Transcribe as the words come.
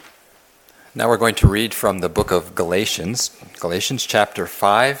Now we're going to read from the book of Galatians, Galatians chapter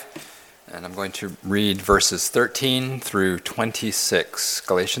 5, and I'm going to read verses 13 through 26.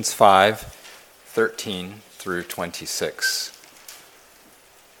 Galatians 5, 13 through 26.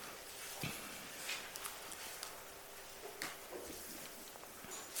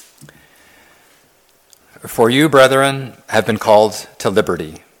 For you, brethren, have been called to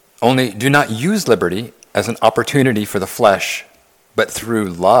liberty. Only do not use liberty as an opportunity for the flesh, but through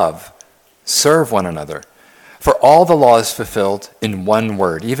love serve one another. For all the law is fulfilled in one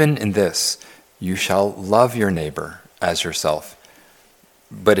word, even in this, you shall love your neighbor as yourself.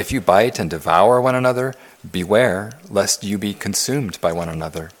 But if you bite and devour one another, beware lest you be consumed by one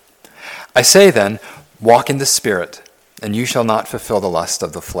another. I say then, walk in the Spirit, and you shall not fulfill the lust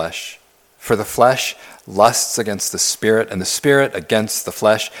of the flesh. For the flesh lusts against the Spirit, and the Spirit against the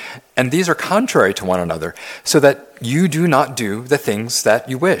flesh, and these are contrary to one another, so that you do not do the things that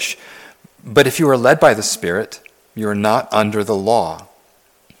you wish. But if you are led by the Spirit, you are not under the law.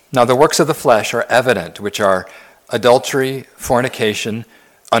 Now the works of the flesh are evident, which are adultery, fornication,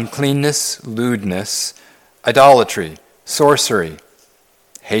 uncleanness, lewdness, idolatry, sorcery,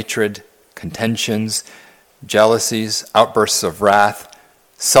 hatred, contentions, jealousies, outbursts of wrath,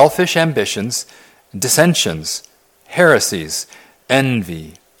 selfish ambitions, dissensions, heresies,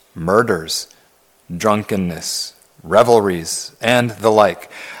 envy, murders, drunkenness, revelries, and the like,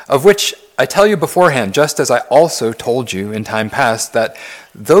 of which I tell you beforehand, just as I also told you in time past, that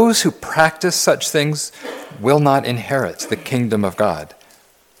those who practice such things will not inherit the kingdom of God.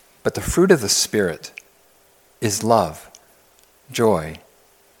 But the fruit of the Spirit is love, joy,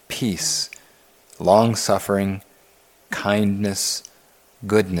 peace, long-suffering, kindness,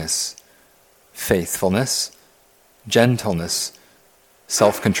 goodness, faithfulness, gentleness,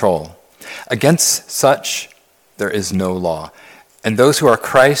 self-control. Against such there is no law. And those who are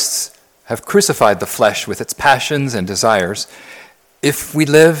Christ's have crucified the flesh with its passions and desires. If we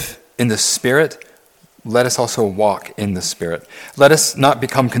live in the Spirit, let us also walk in the Spirit. Let us not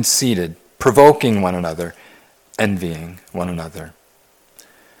become conceited, provoking one another, envying one another.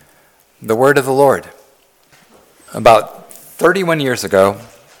 The word of the Lord. About 31 years ago,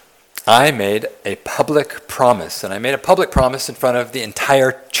 I made a public promise, and I made a public promise in front of the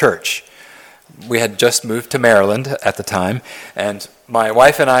entire church. We had just moved to Maryland at the time, and my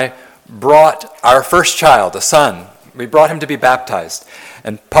wife and I brought our first child, a son. We brought him to be baptized,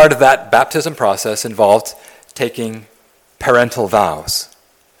 and part of that baptism process involved taking parental vows.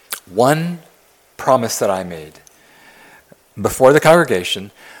 One promise that I made before the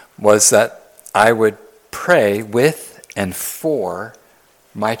congregation was that I would pray with and for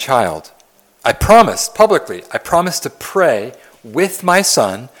my child. I promised publicly, I promised to pray with my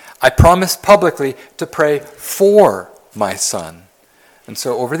son. I promised publicly to pray for my son. And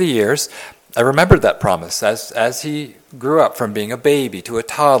so over the years, I remembered that promise as he grew up from being a baby to a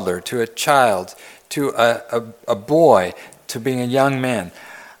toddler to a child to a boy to being a young man.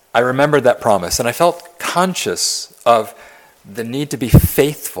 I remembered that promise, and I felt conscious of the need to be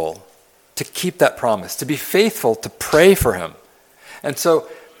faithful to keep that promise, to be faithful to pray for him. And so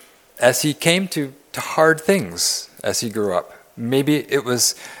as he came to hard things as he grew up, maybe it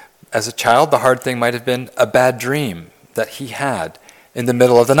was, as a child, the hard thing might have been a bad dream that he had in the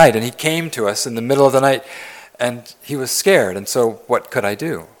middle of the night. And he came to us in the middle of the night, and he was scared. And so what could I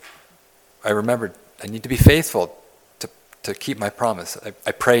do? I remembered I need to be faithful to keep my promise.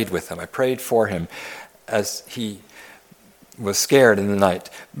 I prayed with him. I prayed for him as he was scared in the night.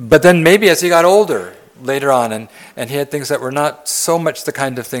 But then maybe as he got older, later on, and he had things that were not so much the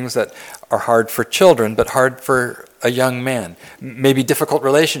kind of things that are hard for children, but hard for a young man. Maybe difficult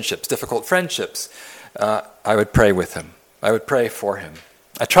relationships, difficult friendships. I would pray with him. I would pray for him.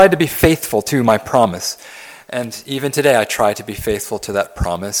 I tried to be faithful to my promise. And even today, I try to be faithful to that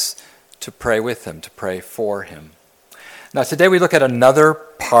promise, to pray with him, to pray for him. Now, today we look at another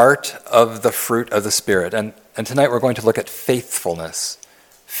part of the fruit of the Spirit. And tonight we're going to look at faithfulness.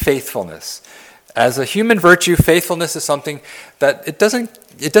 Faithfulness. As a human virtue, faithfulness is something that it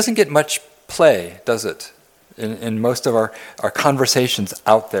doesn't get much play, does it? In most of our conversations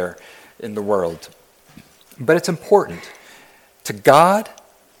out there in the world. But it's important. To God,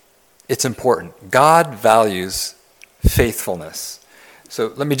 it's important. God values faithfulness.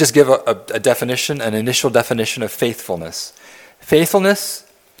 So let me just give a definition, an initial definition of faithfulness.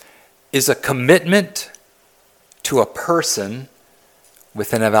 Faithfulness is a commitment to a person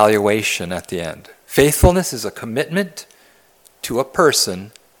with an evaluation at the end. Faithfulness is a commitment to a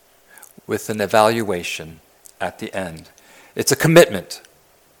person with an evaluation at the end. It's a commitment.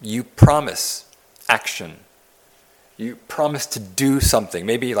 You promise action. You promise to do something.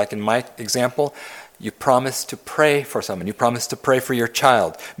 Maybe like in my example, you promise to pray for someone. You promise to pray for your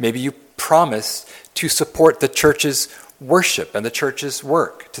child. Maybe you promise to support the church's worship and the church's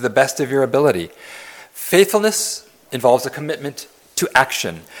work to the best of your ability. Faithfulness involves a commitment to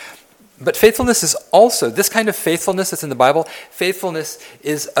action. But faithfulness is also, this kind of faithfulness that's in the Bible, faithfulness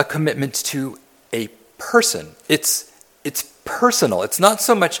is a commitment to a person. It's personal. It's not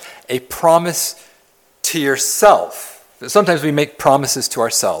so much a promise to yourself. Sometimes we make promises to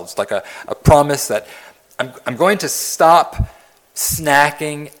ourselves, like a promise that I'm going to stop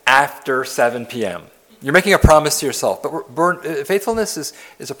snacking after 7 p.m. You're making a promise to yourself, but faithfulness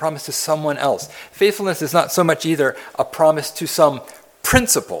is a promise to someone else. Faithfulness is not so much either a promise to some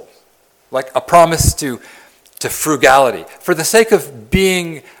principle, like a promise to frugality. For the sake of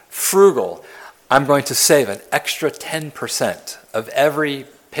being frugal, I'm going to save an extra 10% of every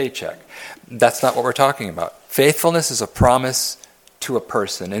paycheck. That's not what we're talking about. Faithfulness is a promise to a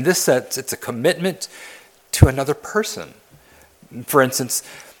person. In this sense, it's a commitment to another person. For instance,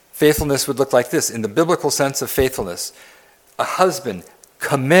 faithfulness would look like this. In the biblical sense of faithfulness, a husband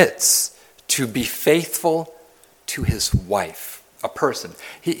commits to be faithful to his wife, a person.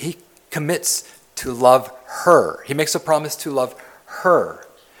 He commits to love her. He makes a promise to love her,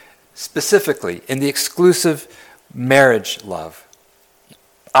 specifically in the exclusive marriage love.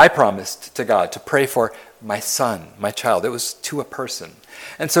 I promised to God to pray for my son, my child. It was to a person.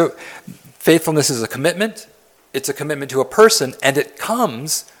 And so faithfulness is a commitment. It's a commitment to a person, and it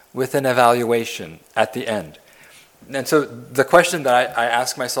comes with an evaluation at the end. And so the question that I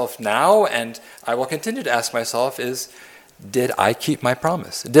ask myself now, and I will continue to ask myself, is, did I keep my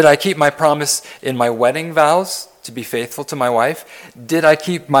promise? Did I keep my promise in my wedding vows to be faithful to my wife? Did I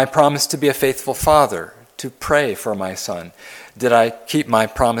keep my promise to be a faithful father, to pray for my son? Did I keep my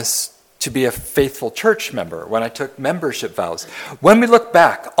promise to be a faithful church member when I took membership vows? When we look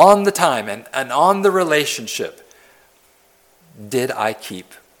back on the time and on the relationship, did I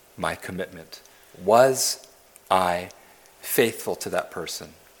keep my commitment? Was I faithful to that person?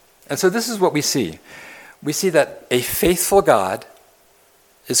 And so this is what we see. We see that a faithful God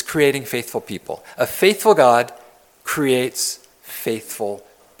is creating faithful people. A faithful God creates faithful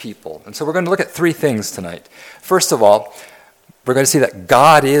people. And so we're going to look at three things tonight. First of all, we're going to see that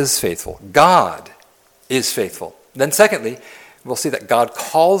God is faithful. God is faithful. Then secondly, we'll see that God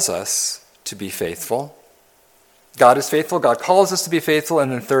calls us to be faithful. God is faithful. God calls us to be faithful.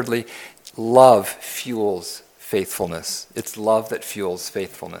 And then thirdly, love fuels faithfulness. It's love that fuels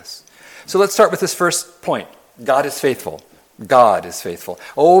faithfulness. So let's start with this first point. God is faithful. God is faithful.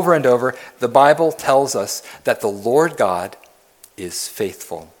 Over and over, the Bible tells us that the Lord God is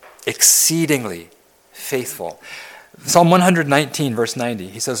faithful, exceedingly faithful. Psalm 119, verse 90,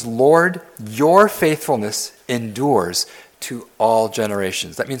 he says, Lord, your faithfulness endures to all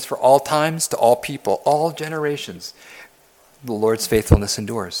generations. That means for all times, to all people, all generations. The Lord's faithfulness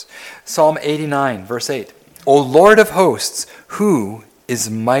endures. Psalm 89, verse 8, O Lord of hosts, who is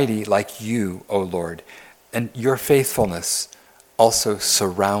mighty like you, O Lord, and your faithfulness also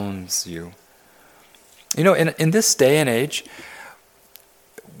surrounds you. You know, in this day and age,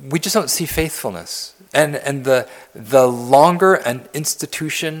 we just don't see faithfulness. And the longer an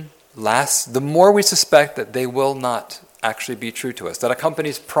institution lasts, the more we suspect that they will not actually be true to us. That a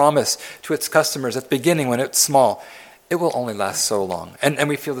company's promise to its customers at the beginning when it's small, it will only last so long. And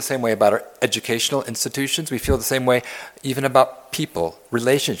we feel the same way about our educational institutions. We feel the same way even about people,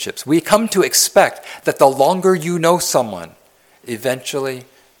 relationships. We come to expect that the longer you know someone, eventually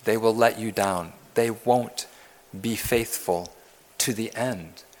they will let you down. They won't be faithful to the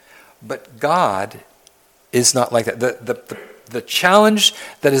end. But God is not like that. The challenge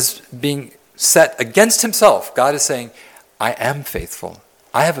that is being set against himself, God is saying, I am faithful.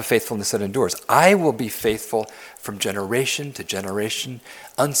 I have a faithfulness that endures. I will be faithful from generation to generation,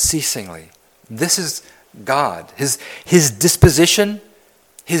 unceasingly. This is God. His disposition,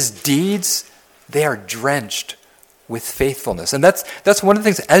 his deeds, they are drenched with faithfulness. And that's one of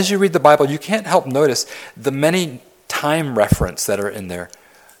the things, as you read the Bible, you can't help notice the many time reference that are in there.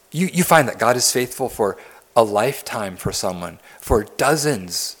 You find that God is faithful for a lifetime for someone, for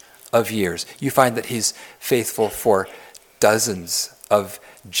dozens of years. You find that he's faithful for dozens of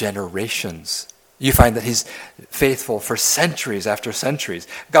generations. You find that he's faithful for centuries after centuries.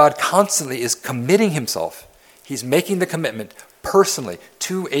 God constantly is committing himself. He's making the commitment personally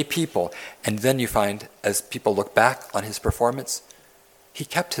to a people. And then you find, as people look back on his performance, he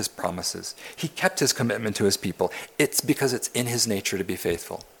kept his promises. He kept his commitment to his people. It's because it's in his nature to be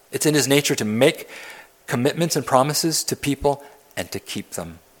faithful. It's in his nature to make commitments and promises to people and to keep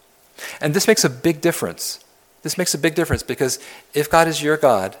them. And this makes a big difference This makes a big difference because if God is your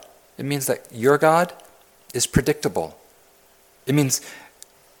God, it means that your God is predictable. It means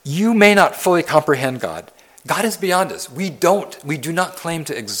you may not fully comprehend God. God is beyond us. We do not claim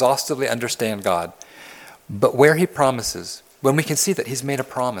to exhaustively understand God. But where he promises, when we can see that he's made a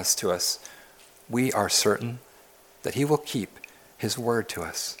promise to us, we are certain that he will keep his word to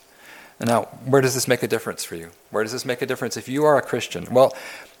us. And now, where does this make a difference for you? Where does this make a difference if you are a Christian? Well,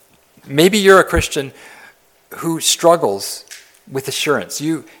 maybe you're a Christian who struggles with assurance.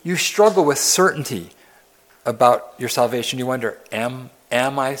 You struggle with certainty about your salvation. You wonder, am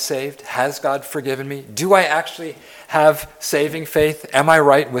I saved? Has God forgiven me? Do I actually have saving faith? Am I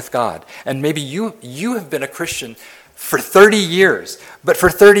right with God? And maybe you have been a Christian for 30 years, but for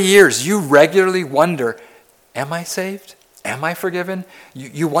 30 years you regularly wonder, am I saved? Am I forgiven?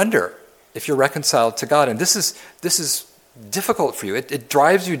 You wonder if you're reconciled to God. And this is difficult for you. It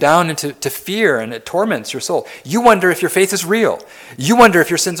drives you down into fear, and it torments your soul. You wonder if your faith is real. You wonder if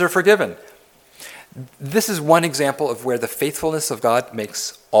your sins are forgiven. This is one example of where the faithfulness of God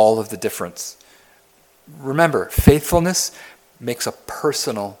makes all of the difference. Remember, faithfulness makes a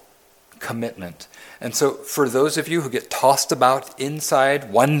personal commitment. And so for those of you who get tossed about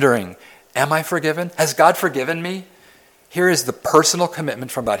inside wondering, am I forgiven? Has God forgiven me? Here is the personal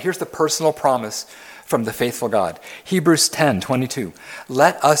commitment from God. Here's the personal promise from the faithful God. Hebrews 10:22.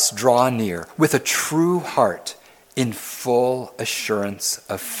 Let us draw near with a true heart in full assurance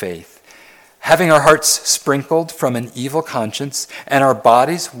of faith, having our hearts sprinkled from an evil conscience and our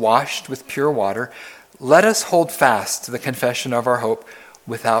bodies washed with pure water. Let us hold fast to the confession of our hope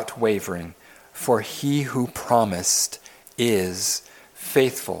without wavering, for he who promised is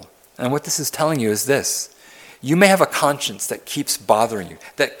faithful. And what this is telling you is this. You may have a conscience that keeps bothering you,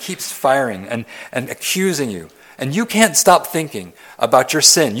 that keeps firing and accusing you. And you can't stop thinking about your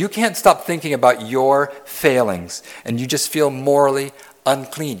sin. You can't stop thinking about your failings. And you just feel morally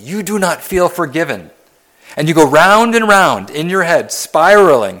unclean. You do not feel forgiven. And you go round and round in your head,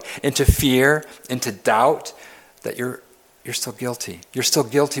 spiraling into fear, into doubt, that you're still guilty. You're still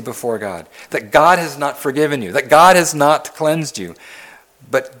guilty before God. That God has not forgiven you. That God has not cleansed you.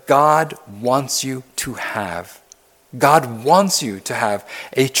 But God wants you to have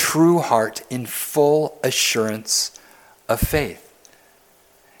a true heart in full assurance of faith.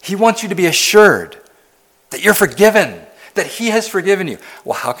 He wants you to be assured that you're forgiven, that he has forgiven you.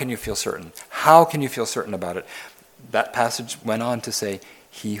 Well, how can you feel certain? How can you feel certain about it? That passage went on to say,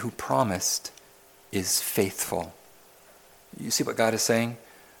 he who promised is faithful. You see what God is saying?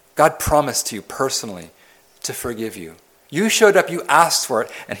 God promised to you personally to forgive you. You showed up, you asked for it,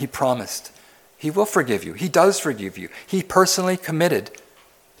 and he promised. He will forgive you. He does forgive you. He personally committed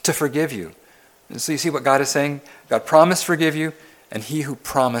to forgive you. And so you see what God is saying? God promised to forgive you, and he who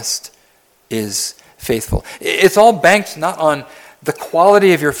promised is faithful. It's all banked not on the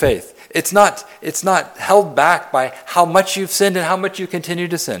quality of your faith. It's not held back by how much you've sinned and how much you continue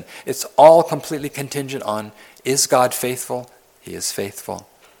to sin. It's all completely contingent on, is God faithful? He is faithful.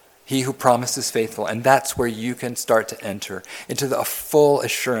 He who promised is faithful. And that's where you can start to enter into the full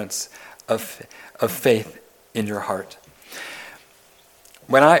assurance of faith in your heart.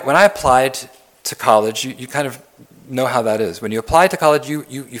 When I applied to college, you kind of know how that is. When you apply to college,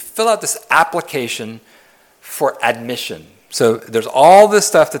 you fill out this application for admission. So there's all this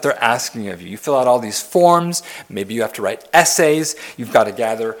stuff that they're asking of you. You fill out all these forms. Maybe you have to write essays. You've got to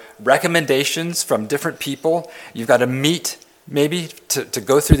gather recommendations from different people. You've got to meet maybe to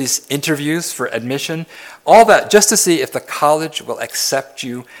go through these interviews for admission, all that just to see if the college will accept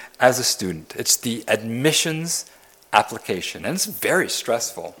you as a student. It's the admissions application, and it's very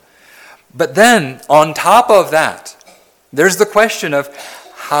stressful. But then, on top of that, there's the question of,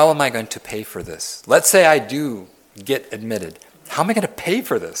 how am I going to pay for this? Let's say I do get admitted. How am I going to pay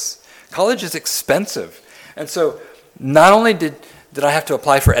for this? College is expensive. And so, not only did I have to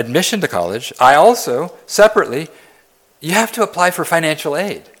apply for admission to college, I also, separately, you have to apply for financial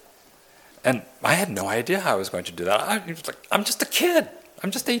aid. And I had no idea how I was going to do that. I'm just a kid. I'm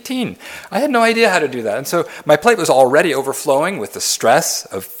just 18. I had no idea how to do that. And so my plate was already overflowing with the stress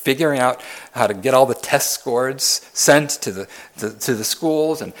of figuring out how to get all the test scores sent to the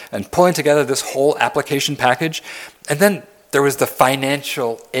schools and pulling together this whole application package. And then there was the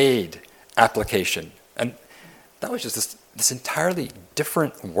financial aid application. And that was just this entirely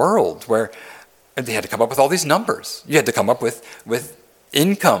different world where they had to come up with all these numbers. You had to come up with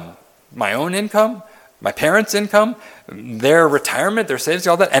income, my own income, my parents' income, their retirement, their savings,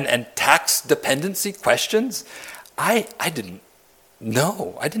 all that, and tax dependency questions. I didn't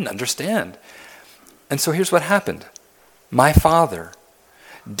know. I didn't understand. And so here's what happened. My father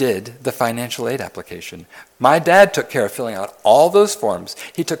did the financial aid application. My dad took care of filling out all those forms.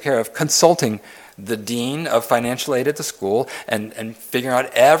 He took care of consulting the dean of financial aid at the school and figuring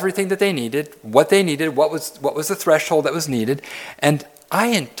out everything that they needed, what was the threshold that was needed. And I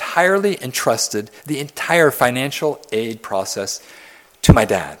entirely entrusted the entire financial aid process to my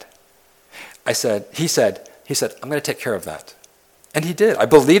dad. He said, I'm going to take care of that. And he did. I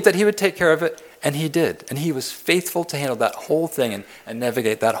believed that he would take care of it, and he did. And he was faithful to handle that whole thing and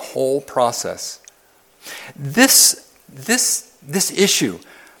navigate that whole process. This issue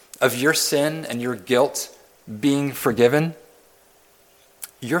of your sin and your guilt being forgiven,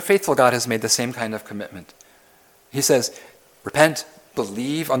 your faithful God has made the same kind of commitment. He says, repent,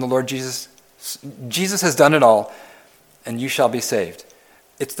 believe on the Lord Jesus. Jesus has done it all, and you shall be saved.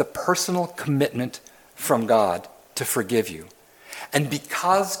 It's the personal commitment from God to forgive you. And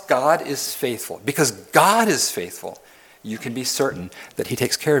because God is faithful, you can be certain that he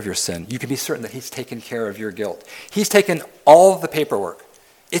takes care of your sin. You can be certain that he's taken care of your guilt. He's taken all of the paperwork.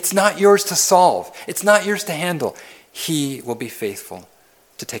 It's not yours to solve. It's not yours to handle. He will be faithful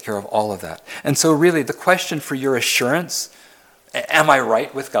to take care of all of that. And so really the question for your assurance, am I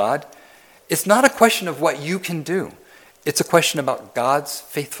right with God? It's not a question of what you can do. It's a question about God's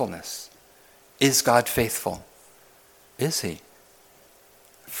faithfulness. Is God faithful? Is he?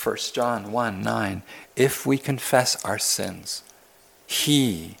 1 John 1:9, if we confess our sins,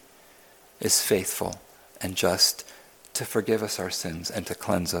 he is faithful and just to forgive us our sins and to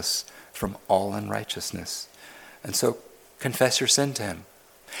cleanse us from all unrighteousness. And so confess your sin to him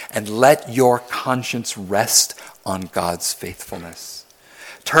and let your conscience rest on God's faithfulness.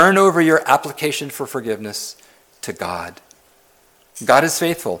 Turn over your application for forgiveness to God. God is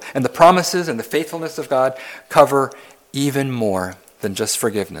faithful, and the promises and the faithfulness of God cover even more than just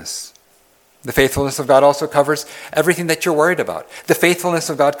forgiveness. The faithfulness of God also covers everything that you're worried about. The faithfulness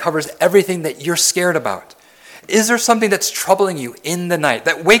of God covers everything that you're scared about. Is there something that's troubling you in the night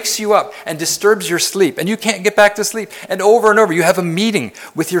that wakes you up and disturbs your sleep and you can't get back to sleep? And over you have a meeting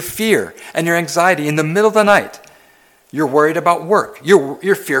with your fear and your anxiety in the middle of the night. You're worried about work.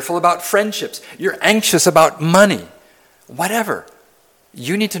 You're fearful about friendships. You're anxious about money. Whatever.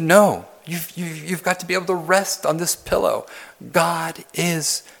 You need to know. You've got to be able to rest on this pillow. God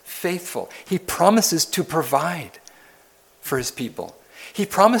is faithful. He promises to provide for his people. He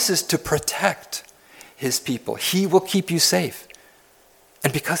promises to protect his people. He will keep you safe.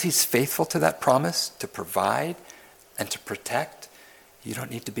 And because he's faithful to that promise to provide and to protect, you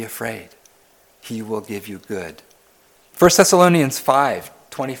don't need to be afraid. He will give you good. 1 Thessalonians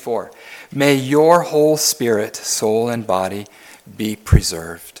 5:24. May your whole spirit, soul, and body be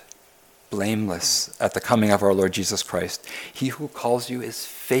preserved, blameless at the coming of our Lord Jesus Christ. He who calls you is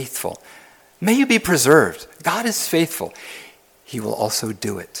faithful. May you be preserved. God is faithful. He will also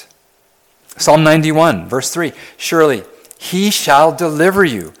do it. Psalm 91, verse 3. Surely he shall deliver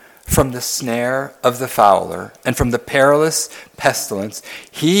you from the snare of the fowler and from the perilous pestilence.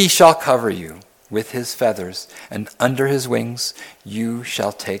 He shall cover you with his feathers, and under his wings you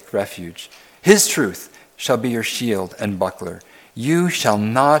shall take refuge. His truth shall be your shield and buckler. You shall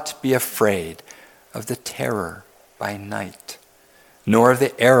not be afraid of the terror by night, nor of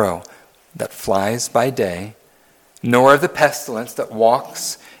the arrow that flies by day, nor of the pestilence that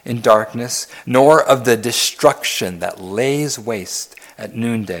walks in darkness, nor of the destruction that lays waste at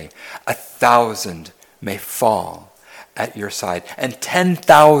noonday. 1,000 may fall at your side, and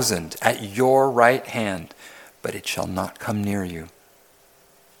 10,000 at your right hand, but it shall not come near you.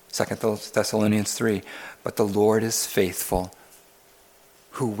 2 Thessalonians 3, but the Lord is faithful,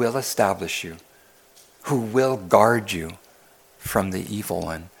 who will establish you, who will guard you from the evil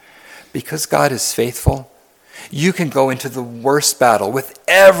one. Because God is faithful, you can go into the worst battle with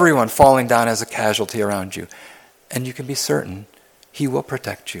everyone falling down as a casualty around you, and you can be certain he will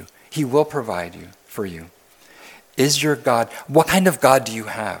protect you. He will provide for you. Is your God, what kind of God do you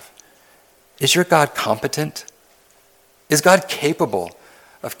have? Is your God competent? Is God capable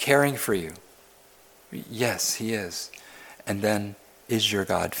of caring for you? Yes, he is. And then, is your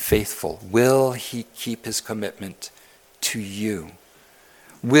God faithful? Will he keep his commitment to you?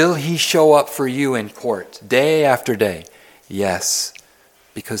 Will he show up for you in court day after day? Yes,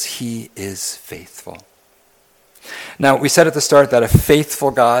 because he is faithful. Now, we said at the start that a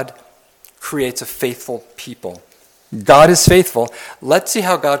faithful God creates a faithful people. God is faithful. Let's see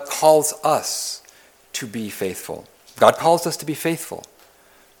how God calls us to be faithful. God calls us to be faithful.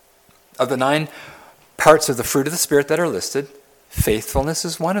 Of the 9 parts of the fruit of the Spirit that are listed, faithfulness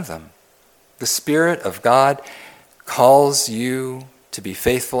is one of them. The Spirit of God calls you to be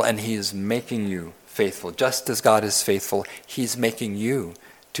faithful, and he is making you faithful. Just as God is faithful, he's making you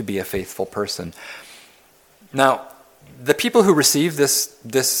to be a faithful person. Now, the people who received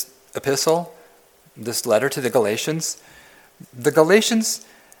this epistle, this letter to the Galatians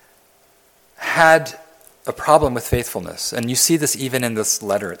had a problem with faithfulness, and you see this even in this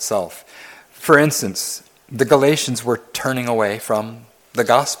letter itself. For instance, the Galatians were turning away from the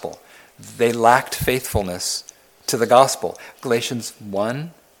gospel. They lacked faithfulness to the gospel. Galatians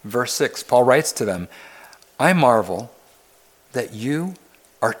 1, verse 6, Paul writes to them, "I marvel that you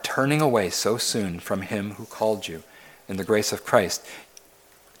are turning away so soon from him who called you in the grace of Christ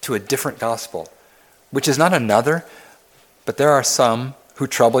to a different gospel, which is not another, but there are some who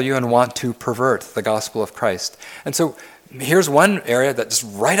trouble you and want to pervert the gospel of Christ." And so here's one area that just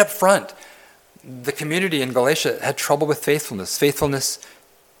right up front, the community in Galatia had trouble with faithfulness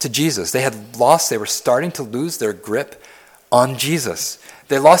to Jesus. They were starting to lose their grip on Jesus.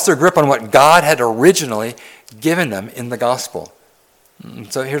 They lost their grip on what God had originally given them in the gospel.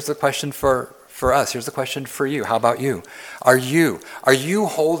 So here's the question for us. Here's the question for you. How about you? Are you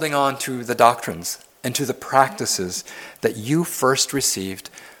holding on to the doctrines and to the practices that you first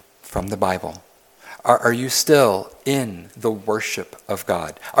received from the Bible? Are you still in the worship of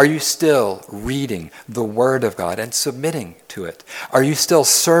God? Are you still reading the Word of God and submitting to it? Are you still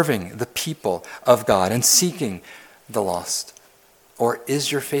serving the people of God and seeking the lost? Or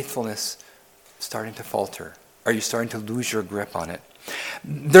is your faithfulness starting to falter? Are you starting to lose your grip on it?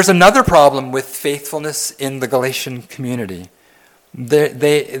 There's another problem with faithfulness in the Galatian community.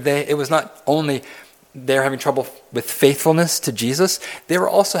 It was not only they're having trouble with faithfulness to Jesus, they were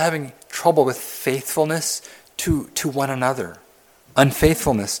also having trouble with faithfulness to one another.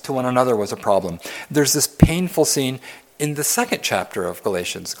 Unfaithfulness to one another was a problem. There's this painful scene in the second chapter of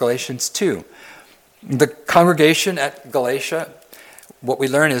Galatians, Galatians 2. The congregation at Galatia, what we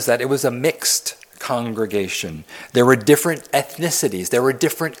learn is that it was a mixed congregation. There were different ethnicities, there were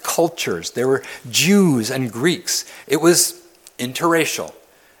different cultures, there were Jews and Greeks. It was interracial,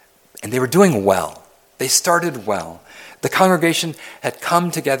 and they were doing well. They started well. The congregation had come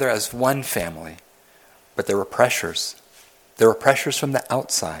together as one family, but there were pressures. There were pressures from the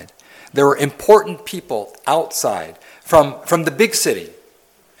outside. There were important people outside from the big city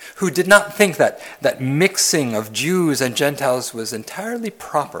who did not think that mixing of Jews and Gentiles was entirely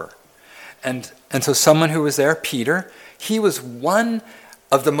proper. And so someone who was there, Peter, he was one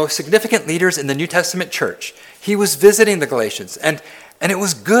of the most significant leaders in the New Testament church. He was visiting the Galatians, and it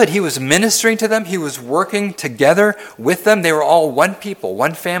was good. He was ministering to them. He was working together with them. They were all one people,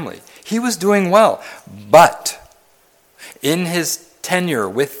 one family. He was doing well. But in his tenure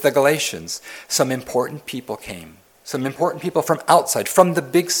with the Galatians, some important people came. Some important people from outside, from the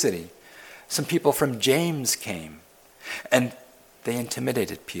big city. Some people from James came. And they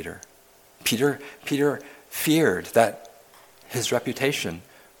intimidated Peter. Peter feared that his reputation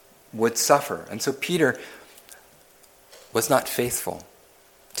would suffer. And so Peter was not faithful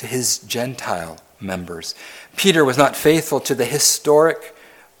to his Gentile members. Peter was not faithful to the historic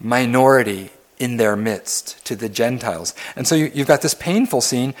minority in their midst, to the Gentiles. And so you've got this painful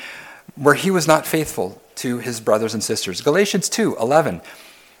scene where he was not faithful to his brothers and sisters. Galatians 2:11.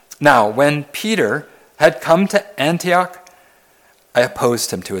 "Now, when Peter had come to Antioch, I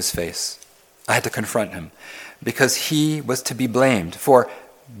opposed him to his face." I had to confront him because he was to be blamed. For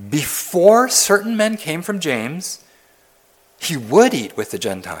before certain men came from James, he would eat with the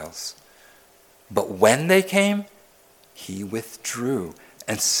Gentiles. But when they came, he withdrew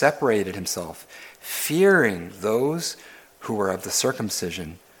and separated himself, fearing those who were of the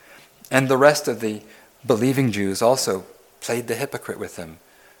circumcision. And the rest of the believing Jews also played the hypocrite with him,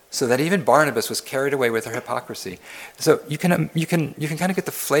 so that even Barnabas was carried away with their hypocrisy. So you can kind of get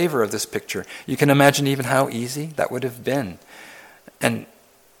the flavor of this picture. You can imagine even how easy that would have been. And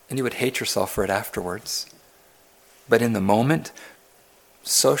you would hate yourself for it afterwards. But in the moment,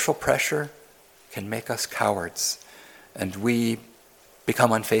 social pressure can make us cowards, and we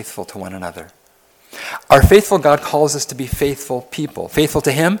become unfaithful to one another. Our faithful God calls us to be faithful people, faithful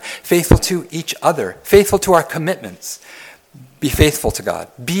to Him, faithful to each other, faithful to our commitments. Be faithful to God.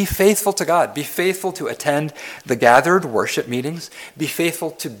 Be faithful to God. Be faithful to attend the gathered worship meetings. Be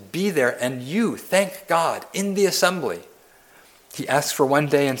faithful to be there, and you thank God in the assembly. He asks for one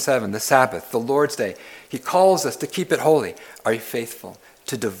day in 7, the Sabbath, the Lord's Day. He calls us to keep it holy. Are you faithful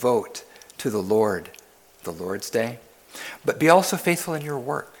to devote to the Lord the Lord's Day? But be also faithful in your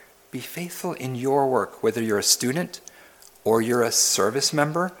work. Be faithful in your work, whether you're a student or you're a service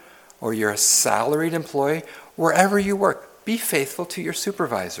member or you're a salaried employee, wherever you work. Be faithful to your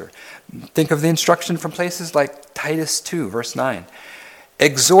supervisor. Think of the instruction from places like Titus 2, verse 9.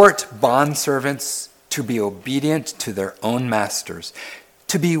 Exhort bondservants to be obedient to their own masters,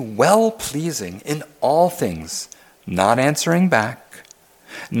 to be well-pleasing in all things, not answering back,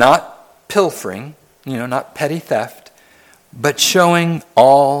 not pilfering, not petty theft, but showing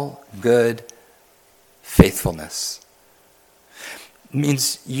all good faithfulness. It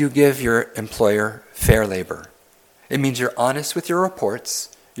means you give your employer fair labor. It means you're honest with your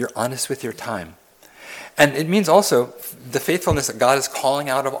reports, you're honest with your time. And it means also the faithfulness that God is calling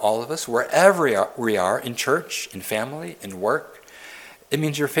out of all of us, wherever we are, in church, in family, in work. It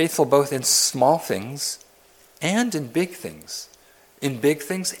means you're faithful both in small things and in big things. In big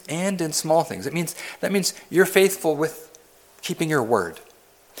things and in small things. That means you're faithful with keeping your word.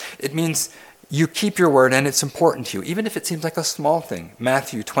 It means you keep your word and it's important to you, even if it seems like a small thing.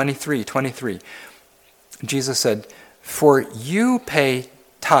 Matthew 23:23. Jesus said, "For you pay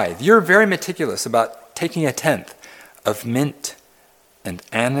tithe." You're very meticulous about taking a tenth of mint and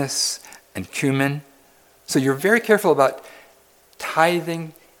anise and cumin. So you're very careful about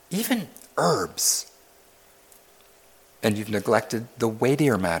tithing even herbs. And you've neglected the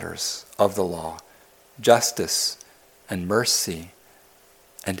weightier matters of the law, justice and mercy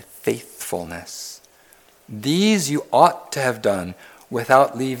and faithfulness. These you ought to have done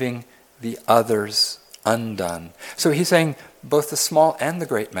without leaving the others undone. So he's saying both the small and the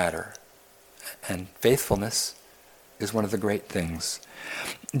great matter. And faithfulness is one of the great things.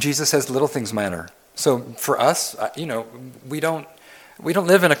 Jesus says little things matter. So for us, we don't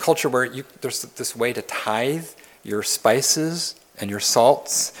live in a culture where there's this way to tithe your spices and your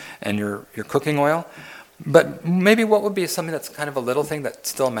salts and your cooking oil. But maybe what would be something that's kind of a little thing that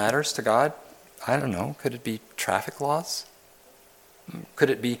still matters to God? I don't know. Could it be traffic laws? Could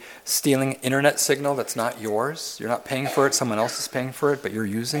it be stealing internet signal that's not yours? You're not paying for it, someone else is paying for it, but you're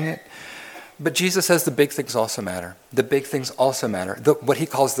using it. But Jesus says the big things also matter. The big things also matter. What he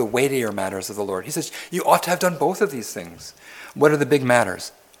calls the weightier matters of the Lord. He says, you ought to have done both of these things. What are the big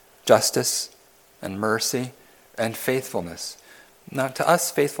matters? Justice and mercy and faithfulness. Now, to us,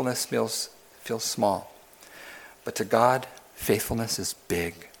 faithfulness feels small. But to God, faithfulness is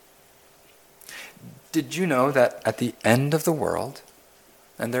big. Did you know that at the end of the world,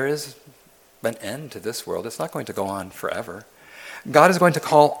 and there is an end to this world, it's not going to go on forever, God is going to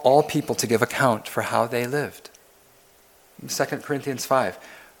call all people to give account for how they lived. 2 Corinthians 5,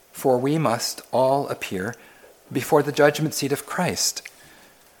 "For we must all appear before the judgment seat of Christ,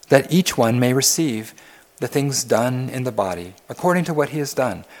 that each one may receive the things done in the body, according to what he has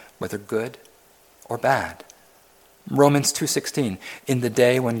done, whether good or bad." Romans 2:16, "In the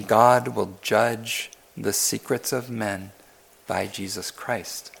day when God will judge the secrets of men by Jesus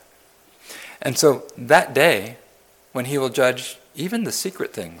Christ." And so that day, when he will judge even the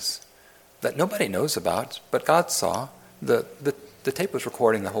secret things that nobody knows about, but God saw, the tape was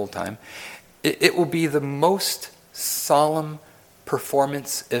recording the whole time, it will be the most solemn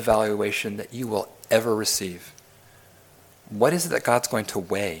performance evaluation that you will ever receive. What is it that God's going to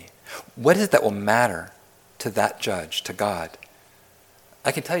weigh? What is it that will matter to that judge, to God?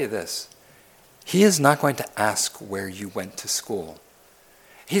 I can tell you this. He is not going to ask where you went to school.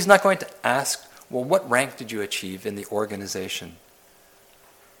 He's not going to ask, well, what rank did you achieve in the organization?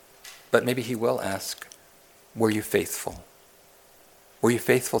 But maybe he will ask, were you faithful? Were you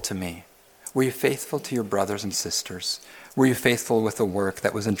faithful to me? Were you faithful to your brothers and sisters? Were you faithful with the work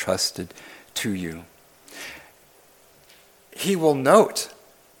that was entrusted to you? He will note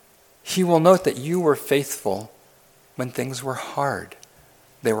that you were faithful when things were hard.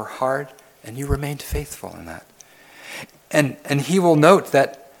 They were hard, and you remained faithful in that. And he will note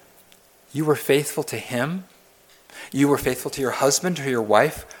that you were faithful to him. You were faithful to your husband or your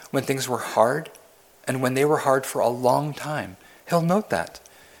wife when things were hard, and when they were hard for a long time. He'll note that.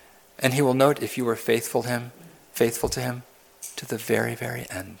 And he will note if you were faithful to him to the very, very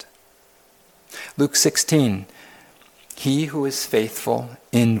end. Luke 16, "He who is faithful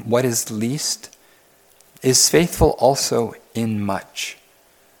in what is least is faithful also in much."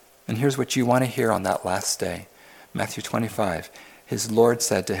 And here's what you want to hear on that last day. Matthew 25, "His Lord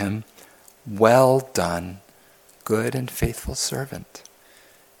said to him, 'Well done, good and faithful servant.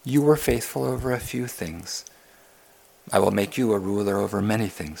 You were faithful over a few things. I will make you a ruler over many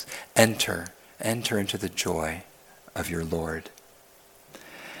things. Enter into the joy of your Lord.'"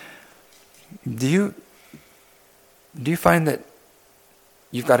 Do you find that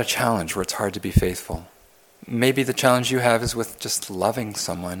you've got a challenge where it's hard to be faithful? Maybe the challenge you have is with just loving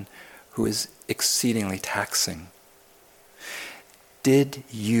someone who is exceedingly taxing. Did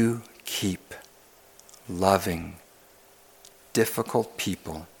you keep loving difficult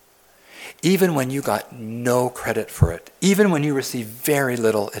people, even when you got no credit for it, even when you received very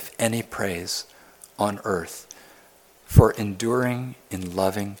little, if any, praise on earth for enduring and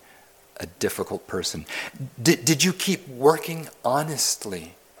loving a difficult person? Did you keep working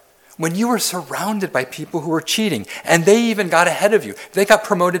honestly when you were surrounded by people who were cheating and they even got ahead of you? They got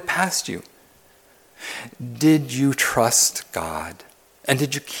promoted past you. Did you trust God? And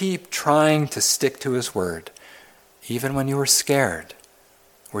did you keep trying to stick to His word? Even when you were scared,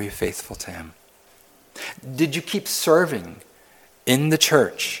 were you faithful to Him? Did you keep serving in the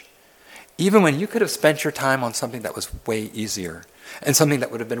church, even when you could have spent your time on something that was way easier and something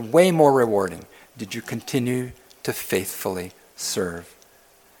that would have been way more rewarding? Did you continue to faithfully serve?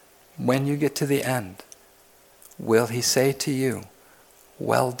 When you get to the end, will He say to you,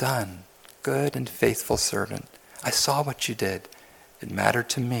 "Well done, good and faithful servant. I saw what you did. It mattered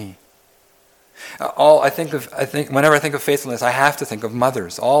to me." Whenever I think of faithfulness, I have to think of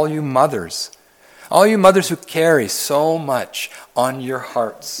mothers. All you mothers who carry so much on your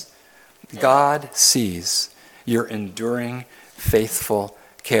hearts. God sees your enduring, faithful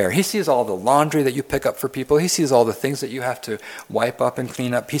care. He sees all the laundry that you pick up for people. He sees all the things that you have to wipe up and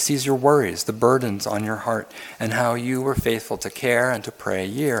clean up. He sees your worries, the burdens on your heart, and how you were faithful to care and to pray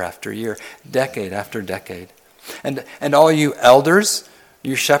year after year, decade after decade. And all you elders,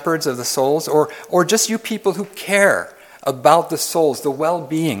 you shepherds of the souls, or just you people who care about the souls, the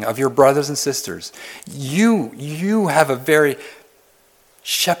well-being of your brothers and sisters, you have a very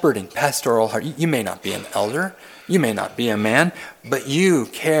shepherding, pastoral heart. You may not be an elder, you may not be a man, but you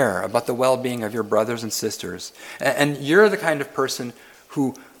care about the well-being of your brothers and sisters. And you're the kind of person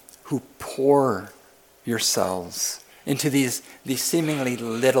who pour yourselves into these seemingly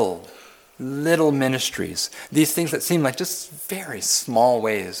little ministries, these things that seem like just very small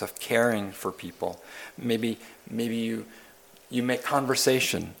ways of caring for people. Maybe you make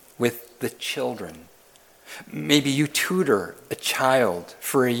conversation with the children. Maybe you tutor a child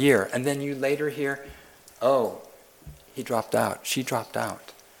for a year, and then you later hear, "Oh, he dropped out, she dropped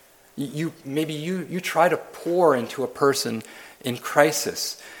out." Maybe you try to pour into a person in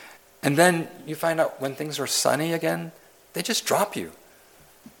crisis, and then you find out when things are sunny again, they just drop you.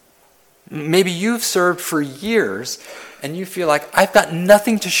 Maybe you've served for years and you feel like, I've got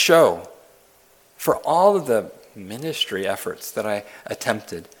nothing to show for all of the ministry efforts that I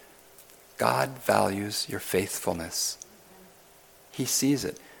attempted. God values your faithfulness. He sees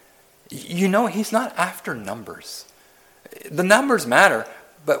it. You know, He's not after numbers. The numbers matter,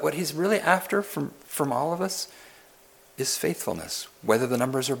 but what He's really after from all of us is faithfulness, whether the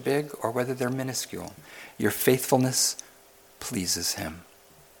numbers are big or whether they're minuscule. Your faithfulness pleases Him.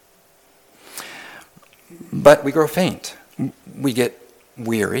 But we grow faint. We get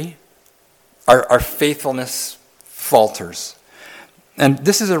weary. Our faithfulness falters. And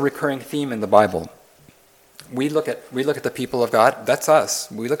this is a recurring theme in the Bible. We look at the people of God. That's us.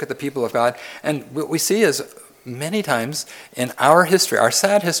 We look at the people of God, and what we see is many times in our history, our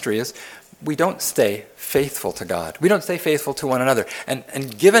sad history, is we don't stay faithful to God. We don't stay faithful to one another.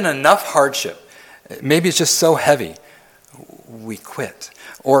 And given enough hardship, maybe it's just so heavy, we quit.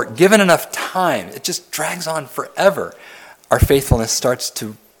 Or given enough time, it just drags on forever. Our faithfulness starts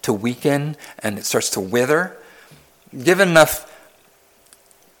to weaken and it starts to wither. Given enough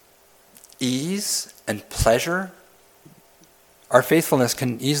ease and pleasure, our faithfulness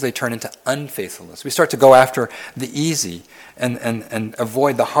can easily turn into unfaithfulness. We start to go after the easy and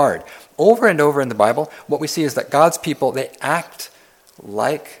avoid the hard. Over and over in the Bible, what we see is that God's people, they act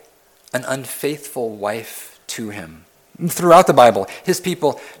like an unfaithful wife to Him. Throughout the Bible, His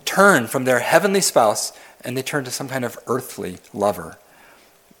people turn from their heavenly spouse and they turn to some kind of earthly lover.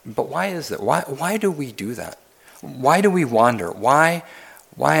 But why is it? Why do we do that? Why do we wander? Why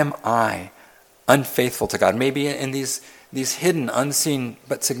am I unfaithful to God? Maybe in these hidden, unseen,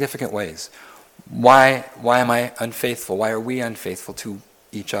 but significant ways. Why am I unfaithful? Why are we unfaithful to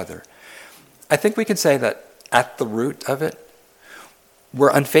each other? I think we can say that at the root of it, we're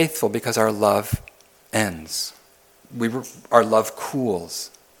unfaithful because our love ends. Our love cools,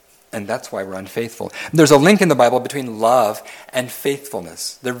 and that's why we're unfaithful. There's a link in the Bible between love and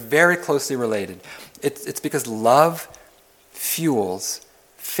faithfulness. They're very closely related. It's because love fuels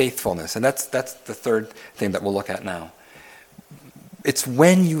faithfulness, and that's the third thing that we'll look at now. It's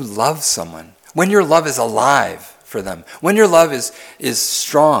when you love someone, when your love is alive for them, when your love is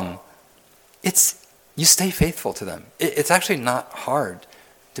strong, you stay faithful to them. It's actually not hard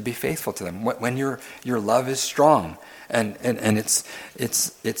to be faithful to them when your love is strong and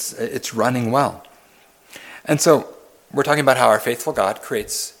it's running well. And so we're talking about how our faithful God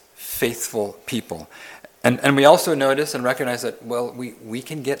creates faithful people. And we also notice and recognize that, well, we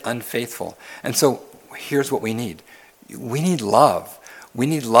can get unfaithful. And so here's what we need. We need love. We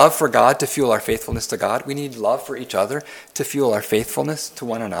need love for God to fuel our faithfulness to God. We need love for each other to fuel our faithfulness to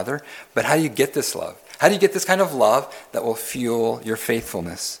one another. But how do you get this love? How do you get this kind of love that will fuel your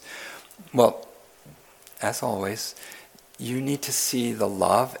faithfulness? Well, as always, you need to see the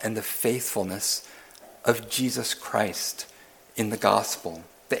love and the faithfulness of Jesus Christ in the gospel.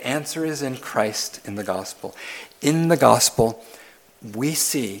 The answer is in Christ in the gospel. In the gospel, we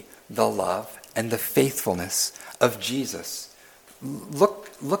see the love and the faithfulness of Jesus.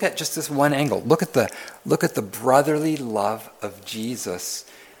 Look at just this one angle. Look at the brotherly love of Jesus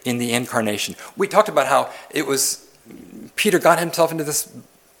in the incarnation. We talked about how it was Peter got himself into this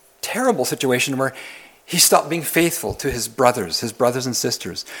terrible situation where he stopped being faithful to his brothers and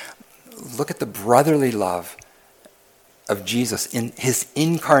sisters. Look at the brotherly love of Jesus in his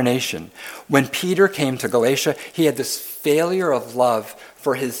incarnation. When Peter came to Galatia, he had this failure of love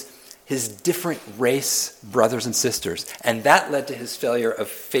for his different race brothers and sisters, and that led to his failure of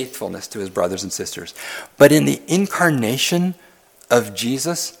faithfulness to his brothers and sisters. But in the incarnation of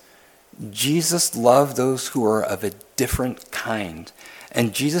Jesus, Jesus loved those who were of a different kind.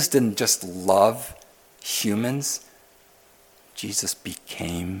 And Jesus didn't just love humans, Jesus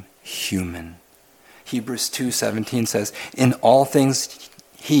became human. Hebrews 2:17 says, in all things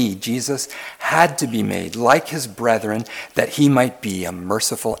he, Jesus, had to be made like his brethren, that he might be a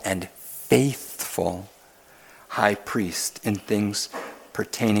merciful and faithful high priest in things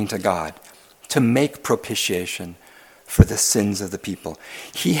pertaining to God, to make propitiation for the sins of the people.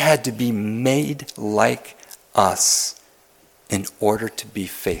 He had to be made like us in order to be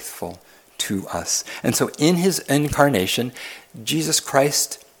faithful to us. And so in his incarnation, Jesus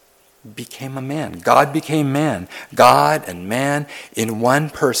Christ became a man. God became man. God and man in one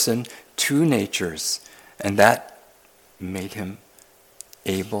person, two natures. And that made him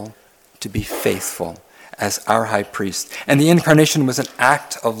able to be faithful as our high priest. And the incarnation was an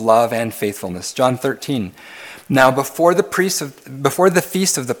act of love and faithfulness. John 13. Now before the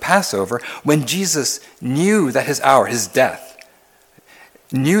feast of the Passover, when Jesus knew that his hour, his death,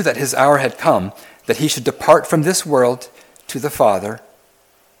 knew that his hour had come, that he should depart from this world to the Father,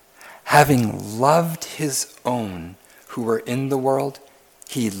 having loved his own who were in the world,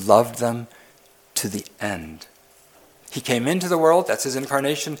 he loved them to the end. He came into the world, that's his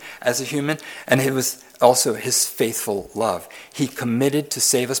incarnation as a human, and it was also his faithful love. He committed to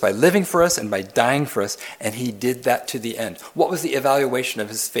save us by living for us and by dying for us, and he did that to the end. What was the evaluation of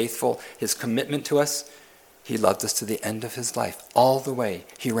his commitment to us? He loved us to the end of his life, all the way.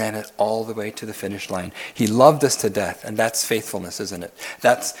 He ran it all the way to the finish line. He loved us to death, and that's faithfulness, isn't it?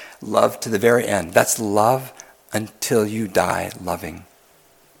 That's love to the very end. That's love until you die loving.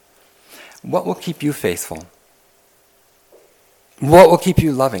 What will keep you faithful? What will keep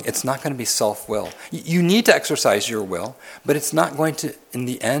you loving? It's not going to be self-will. You need to exercise your will, but it's not going to, in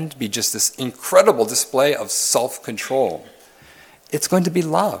the end, be just this incredible display of self-control. It's going to be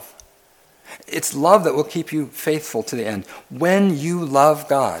love. It's love that will keep you faithful to the end. When you love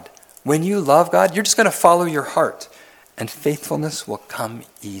God, you're just going to follow your heart, and faithfulness will come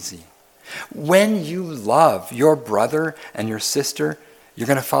easy. When you love your brother and your sister, you're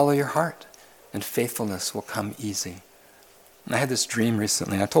going to follow your heart, and faithfulness will come easy. I had this dream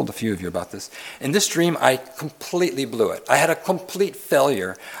recently. I told a few of you about this. In this dream, I completely blew it. I had a complete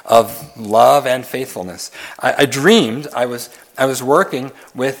failure of love and faithfulness. I dreamed I was working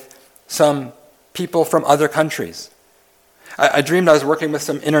with some people from other countries. I dreamed I was working with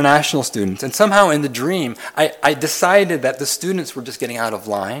some international students. And somehow in the dream, I decided that the students were just getting out of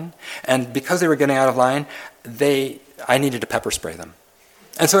line. And because they were getting out of line, I needed to pepper spray them.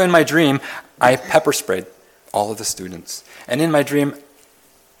 And so in my dream, I pepper sprayed all of the students. And in my dream,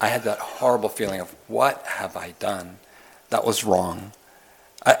 I had that horrible feeling of, what have I done? That was wrong.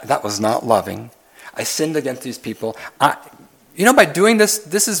 That was not loving. I sinned against these people. By doing this,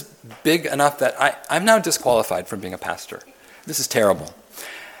 this is big enough that I'm now disqualified from being a pastor. This is terrible.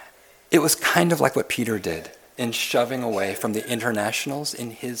 It was kind of like what Peter did in shoving away from the internationals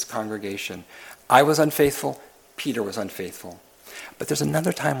in his congregation. I was unfaithful. Peter was unfaithful. But there's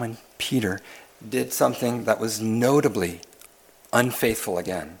another time when Peter did something that was notably unfaithful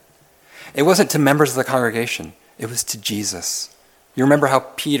again. It wasn't to members of the congregation. It was to Jesus. You remember how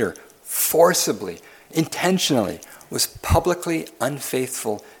Peter forcibly, intentionally, was publicly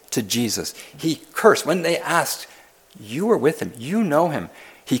unfaithful to Jesus. He cursed. When they asked, you were with him, you know him.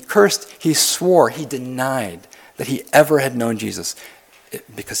 He cursed, he swore, he denied that he ever had known Jesus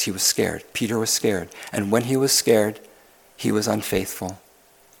because he was scared. Peter was scared. And when he was scared, he was unfaithful.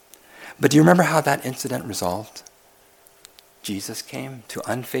 But do you remember how that incident resolved? Jesus came to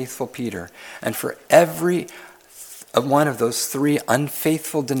unfaithful Peter, and for every of one of those three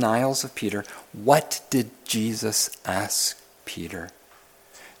unfaithful denials of Peter, what did Jesus ask Peter?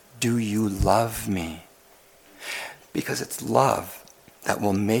 Do you love me? Because it's love that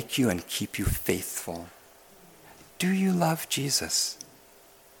will make you and keep you faithful. Do you love Jesus?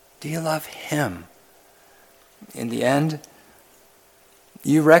 Do you love him? In the end,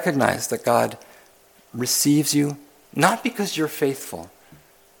 you recognize that God receives you not because you're faithful.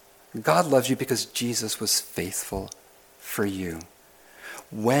 God loves you because Jesus was faithful for you.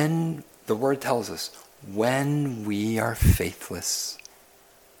 When, the word tells us, when we are faithless,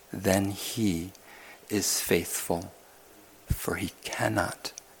 then he is faithful, for he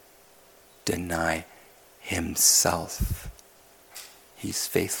cannot deny himself. He's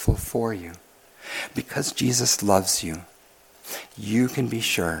faithful for you. Because Jesus loves you, you can be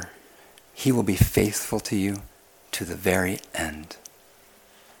sure he will be faithful to you to the very end.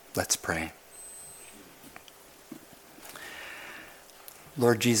 Let's pray.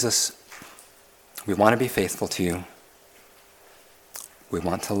 Lord Jesus, we want to be faithful to you. We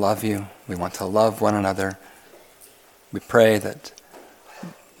want to love you. We want to love one another. We pray that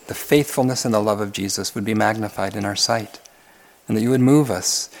the faithfulness and the love of Jesus would be magnified in our sight, and that you would move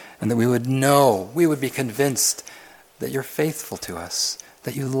us, and that we would know, we would be convinced that you're faithful to us,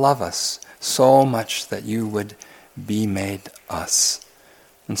 that you love us so much that you would be made us.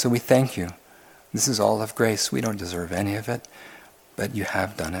 And so we thank you. This is all of grace. We don't deserve any of it, but you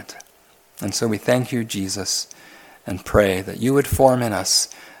have done it. And so we thank you, Jesus, and pray that you would form in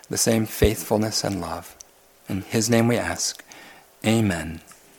us the same faithfulness and love. In his name we ask, amen.